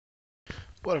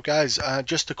What up guys,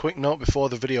 just a quick note before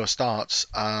the video starts.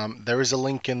 There is a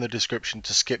link in the description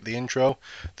to skip the intro.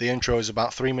 The intro is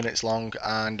about 3 minutes long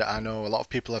and I know a lot of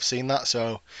people have seen that,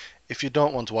 so if you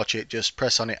don't want to watch it, just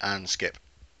press on it and skip.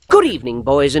 Good evening,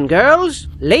 boys and girls,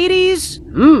 ladies,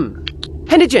 and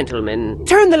gentlemen.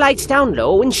 Turn the lights down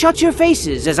low and shut your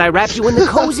faces as I wrap you in the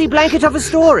cozy blanket of a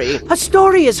story. A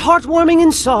story as heartwarming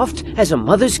and soft as a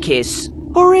mother's kiss.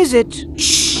 Or is it?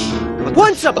 Shh!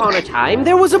 Once upon a time,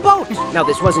 there was a boat. Now,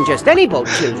 this wasn't just any boat,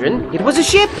 children. It was a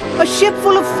ship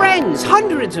full of friends,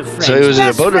 hundreds of friends. So it was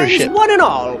best a boat or a friends, ship? one and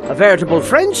all. A veritable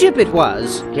friendship it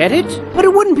was. Get it? But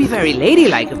it wouldn't be very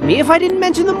ladylike of me if I didn't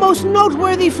mention the most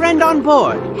noteworthy friend on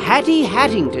board, Hattie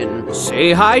Hattington.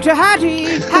 Say hi to Hattie.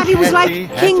 Hattie was like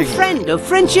king friend of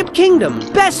Friendship Kingdom,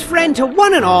 best friend to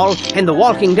one and all, and the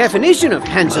walking definition of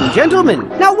handsome gentleman.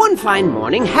 Now, one fine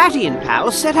morning, Hattie and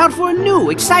pals set out for a new,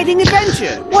 exciting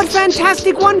adventure. What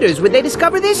fantastic wonders would they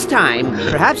discover this time?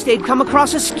 Perhaps they'd come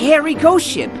across a scary ghost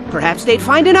ship. Perhaps they'd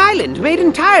find an island made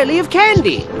entirely of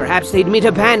candy. Perhaps they'd meet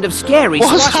a band of scary,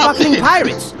 swashbuckling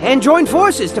pirates and join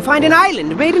forces to find an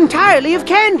island made entirely of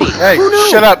candy. Hey, who knew?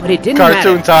 shut up. But it didn't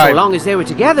Cartoon matter. time. So long as they were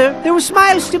together, there were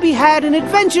smiles to be had and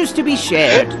adventures to be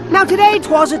shared. Now today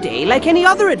 'twas a day like any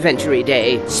other adventure-y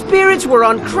day. Spirits were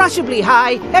uncrushably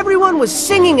high, everyone was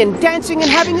singing and dancing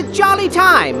and having a jolly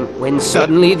time, when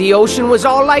suddenly the ocean was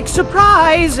all like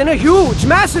surprise, and a huge,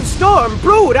 massive storm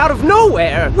brewed out of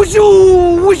nowhere.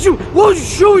 Whooshoo, whooshoo,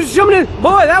 whooshoo, something.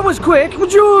 Boy, that was quick.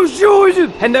 Whooshoo,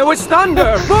 whooshoo. And there was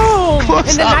thunder, boom, and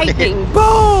the lightning,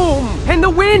 boom, and the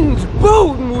wind,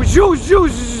 boom, whooshoo,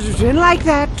 whooshoo. And like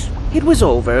that, it was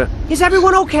over. Is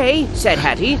everyone okay? Said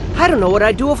Hattie. I don't know what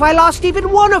I'd do if I lost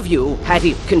even one of you,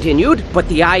 Hattie continued. But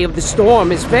the eye of the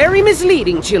storm is very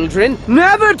misleading, children.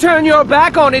 Never turn your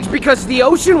back on it because the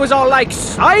ocean was all like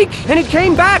psych, and it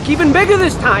came back even bigger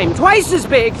this time, twice as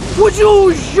big. Would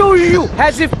you show you?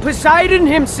 As if Poseidon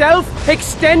himself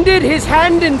extended his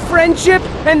hand in friendship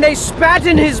and they spat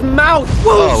in his mouth.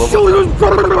 Boy,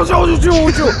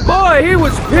 he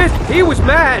was pissed. He was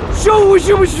mad.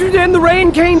 And the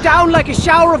rain came down like a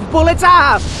shower of bullets.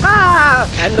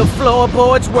 And the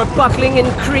floorboards were buckling and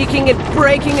creaking and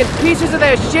breaking, and pieces of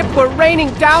their ship were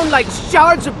raining down like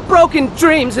shards of broken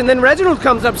dreams. And then Reginald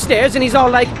comes upstairs and he's all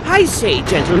like, I say,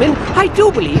 gentlemen, I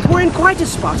do believe we're in quite a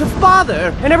spot of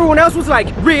bother. And everyone else was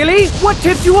like, really? What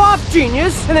tipped you off,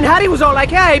 genius? And then Hattie was all like,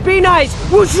 hey, be nice.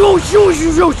 Whoosh, whoosh,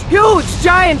 whoosh, whoosh. Huge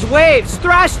giant waves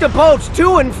thrashed the boat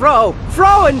to and fro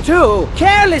and to,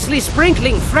 carelessly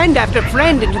sprinkling friend after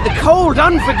friend into the cold,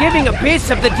 unforgiving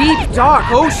abyss of the deep, dark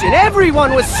ocean.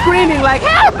 Everyone was screaming like,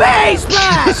 help me!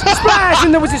 Splash! Splash!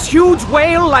 And there was this huge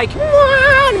whale like,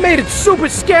 and made it super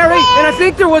scary. And I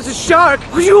think there was a shark.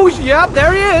 Yep,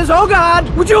 there he is. Oh God.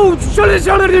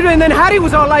 And then Hattie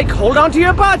was all like, hold on to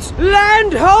your butts.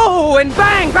 Land ho! And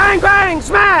bang, bang, bang,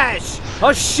 smash!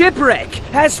 A shipwreck,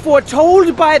 as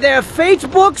foretold by their fate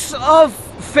books of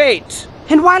fate.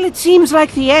 And while it seems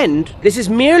like the end, this is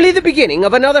merely the beginning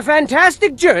of another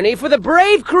fantastic journey for the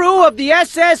brave crew of the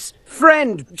SS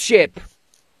Friendship.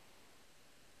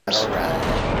 Let's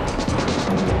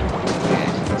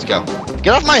go.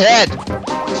 Get off my head!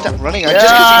 Stop running. Just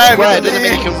because you're square doesn't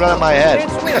mean you can run on my head.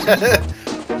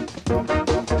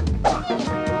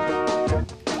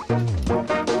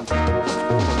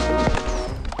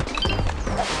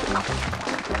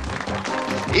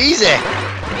 Easy!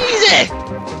 Easy!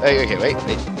 Okay, wait.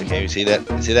 Okay, you see that?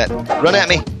 You see that? Run at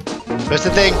me. Press the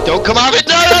thing. Don't come out of it.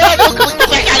 No! Don't come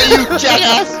back out of you,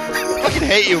 jackass! I fucking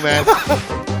hate you, man.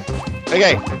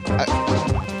 Okay.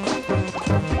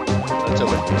 That's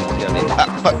over.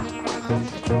 Fuck.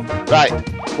 Right.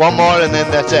 One more and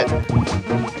then that's it.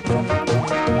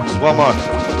 Just one more.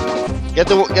 Get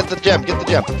the gem. Get the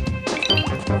gem.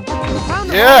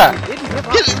 Yeah.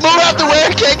 Move out the way.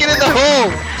 I can't get in the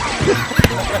hole.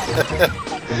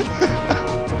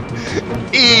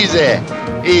 Easy.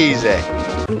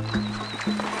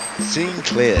 Scene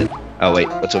cleared. Oh wait,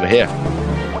 what's over here?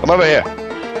 Come over here.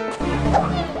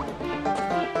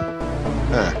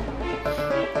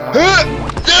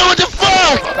 Dude, what the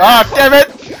fuck? Ah, damn it!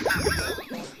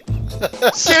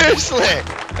 Seriously.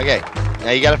 Okay,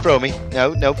 now you gotta throw me.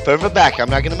 No, further back. I'm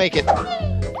not gonna make it.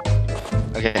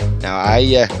 Okay, now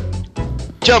I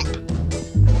jump.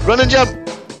 Run and jump.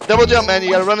 Double jump, man.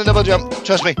 You gotta run and double jump.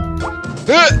 Trust me.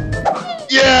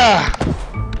 Yeah!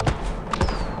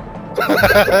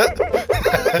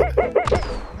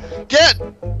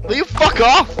 Will you fuck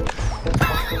off?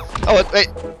 Oh, wait.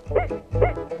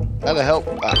 How the hell?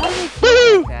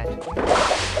 Woo!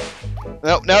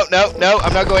 No.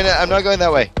 I'm not going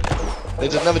that way.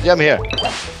 There's another gem here.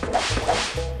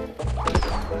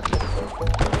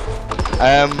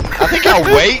 I think I'll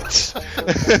wait.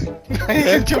 You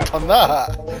can jump on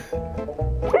that.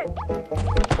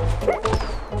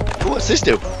 Ooh, what's this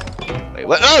do? Wait,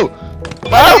 what? Oh!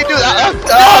 Why did you do that?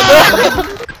 Oh,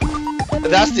 no!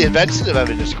 That's the advantage of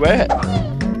having a square head.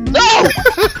 No!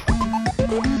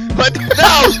 But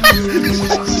no!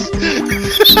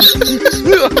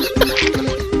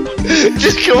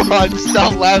 Just come on,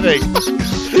 stop laughing.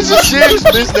 This is serious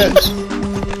business.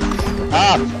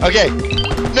 Ah, okay.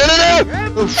 No, no, no!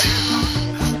 Oof.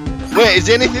 Wait, is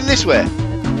there anything this way?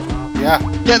 Yeah.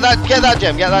 Get that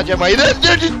gem, Why you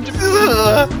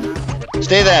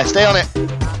stay there, stay on it.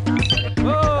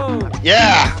 Whoa.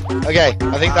 Yeah! Okay,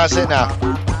 I think that's it now.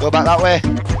 Go back that way.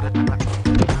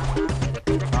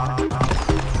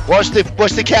 Watch the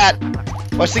cat.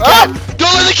 Watch the cat.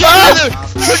 Don't let the cat in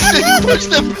there! Push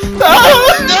them! No!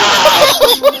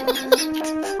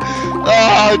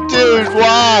 Oh, dude,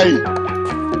 why?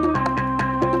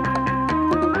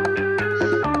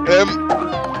 There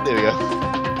we go.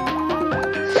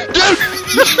 Dude!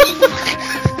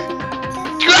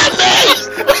 Grab me!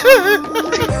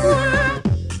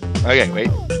 Okay,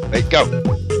 wait, go.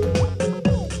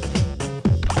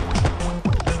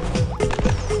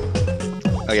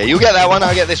 Okay, you get that one,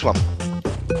 I'll get this one.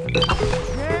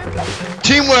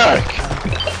 Teamwork!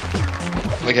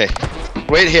 Okay,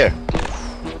 wait here.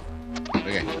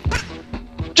 Okay.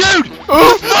 Dude!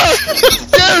 Oh, fuck!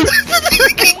 Dude!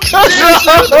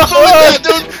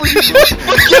 Don't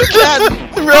fuck you, cat!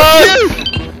 Run!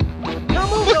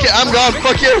 Fuck it, I'm gone,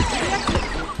 fuck you!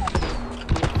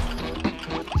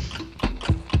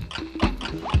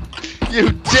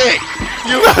 You dick!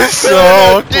 You are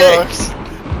So dick!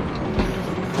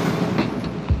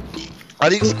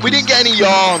 close. We didn't get any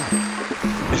yarn.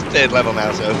 It's third level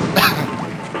now, so.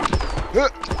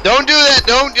 Don't do that!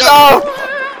 Don't! No!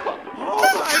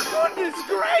 Oh my goodness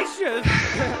gracious!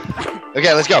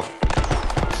 Okay, let's go.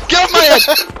 Get off my head!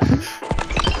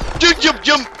 Dude, jump!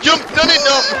 Done it,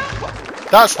 no!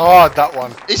 That's hard, that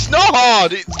one. It's not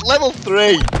hard. It's level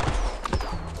 3.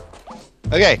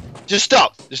 Okay, just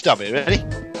stop. Just stop. Are you ready?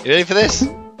 You ready for this?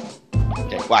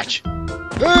 Okay, watch.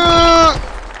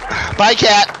 Bye,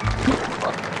 cat.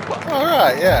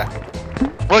 Alright, yeah.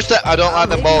 Watch that. I don't like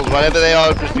the balls. Whatever they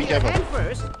are, just be careful. And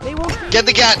first, they won't be Get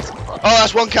the cat. Oh,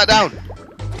 that's one cat down.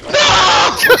 No!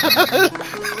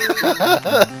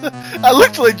 I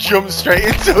literally jumped straight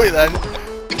into it then.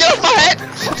 Get off my head!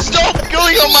 Stop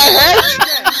going on my head!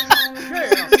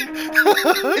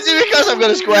 Is it because I've got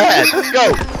a square head?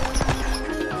 Go!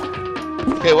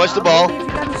 Okay, watch the ball. If you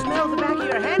let them smell the back of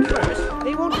your hand first,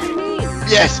 they won't be mean.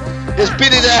 Yes! Just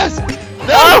pin it ass!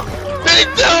 No! Pin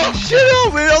it down! Shut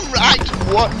up! We're on right!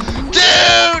 What?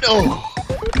 Dude! Oh!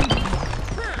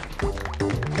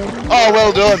 Oh,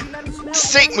 well done!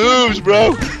 Sick moves,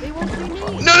 bro! They won't be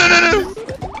mean. No!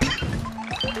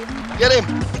 Get him!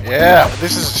 Yeah,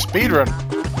 this is a speed run.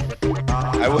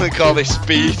 I wouldn't call this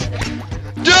speed.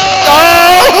 No! Do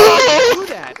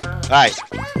that. Right,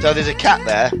 so there's a cat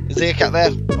there. Is there a cat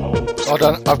there? Hold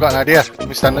on, I've got an idea. Let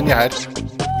me stand on your head.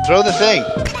 Throw the thing.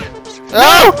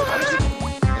 No!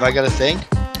 Have I got a thing?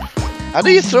 How do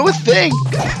you throw a thing?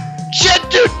 Shit,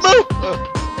 dude, move! Oh.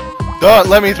 Don't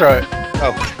let me throw it.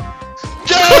 Oh.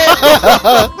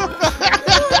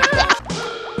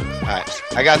 Alright,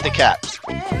 I got the cat.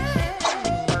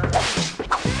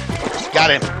 Got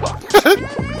him.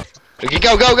 Okay,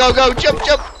 go! Jump!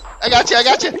 I got you!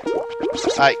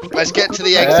 Alright, let's get to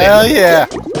the exit. Hell yeah!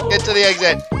 Get to the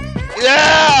exit.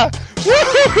 Yeah!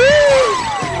 Woo-hoo-hoo!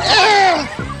 Yeah!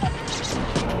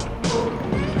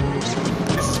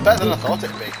 This is better than I thought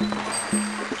it'd be.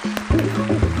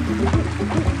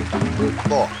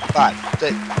 4, 5,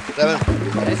 6, 7.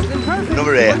 Less than perfect.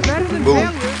 Number 8. but better than Boom.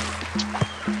 failure.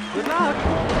 Good luck.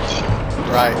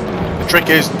 Right. The trick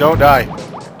is, don't die.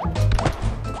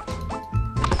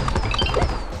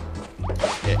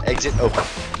 Okay, exit open.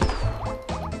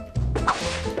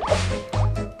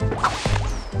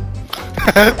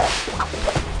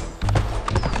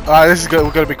 Alright, this is good.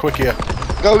 We're gonna be quick here.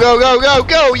 Go!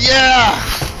 Yeah!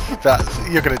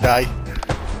 You're gonna die.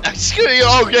 Screw you.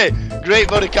 Okay, great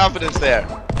vote of confidence there.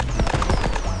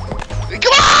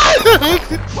 Come on!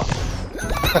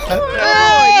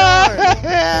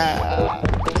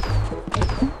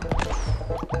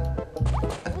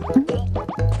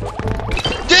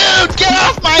 Dude, get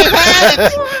off my head!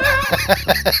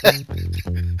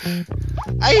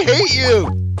 I hate you.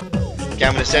 Okay,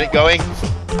 I'm gonna set it going.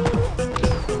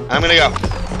 I'm gonna go.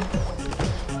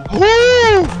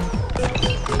 Woo!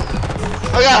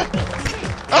 Oh god!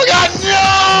 Oh god, no!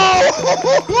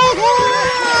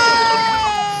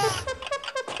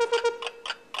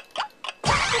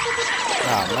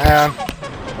 Oh man.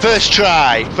 First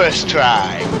try. First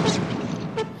try.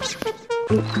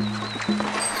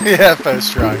 Yeah,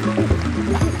 first try.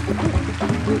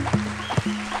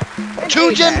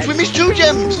 2 gems. We missed 2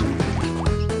 gems.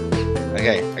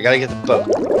 Okay, I gotta get the boat.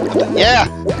 Yeah.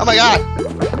 Oh my god.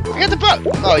 I got the boat.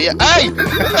 Oh yeah. Hey.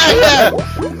 Hey.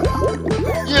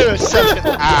 You're such an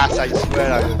ass. I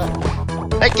swear.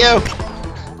 Thank you.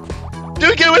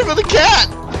 Dude, get away from the cat.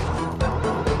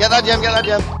 Get that gem. Get that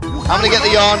gem. I'm gonna get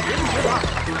the yawn.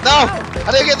 No,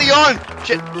 I didn't get the yawn.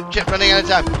 Shit, running out of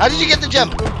time. How did you get the gem?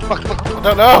 Fuck. I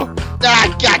don't know. Ah,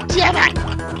 god damn it.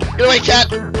 Get away, cat.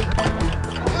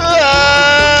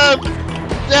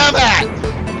 Damn it.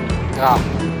 Ah.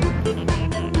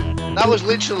 That was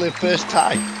literally first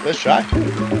try. First try. I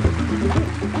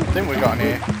think we got in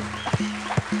here.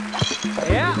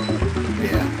 Yeah.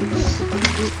 Yeah.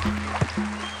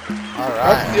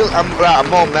 Right, I'm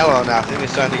more mellow now. I think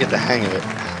it's starting to get the hang of it.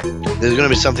 There's going to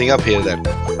be something up here then.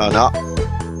 Oh, no.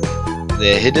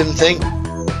 The hidden thing?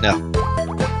 No.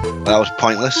 That was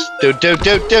pointless. Dude.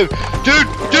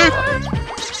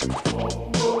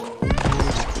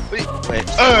 Wait.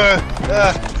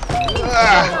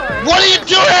 What are you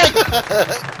doing?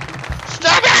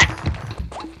 Stop it!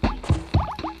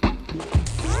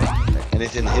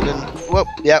 Anything hidden? Whoop,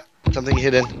 yep, something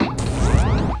hidden.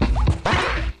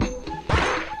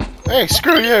 Hey,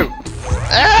 screw you!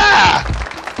 Ah!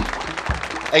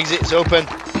 Exit's open.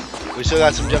 We still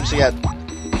got some jumps to get.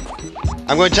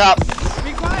 I'm going top.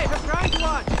 Be quiet, I'm trying to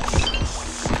watch.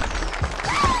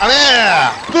 I'm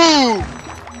here! Boom!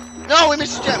 No, we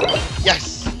missed a gem.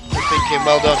 Yes! Good thinking,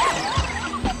 well done.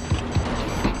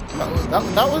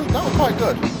 That was quite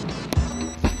good.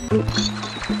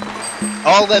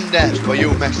 All them deaths for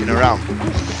you messing around.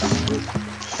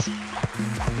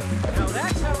 Now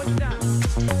that's how it's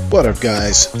done. What up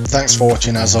guys, thanks for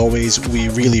watching as always, we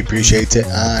really appreciate it,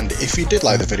 and if you did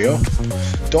like the video,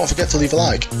 don't forget to leave a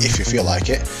like if you feel like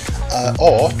it,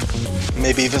 or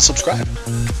maybe even subscribe,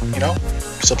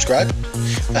 subscribe.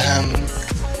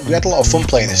 We had a lot of fun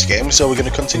playing this game, so we're going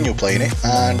to continue playing it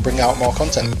and bring out more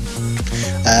content.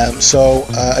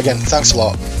 Again, thanks a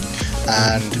lot,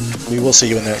 and we will see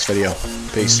you in the next video.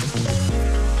 Peace.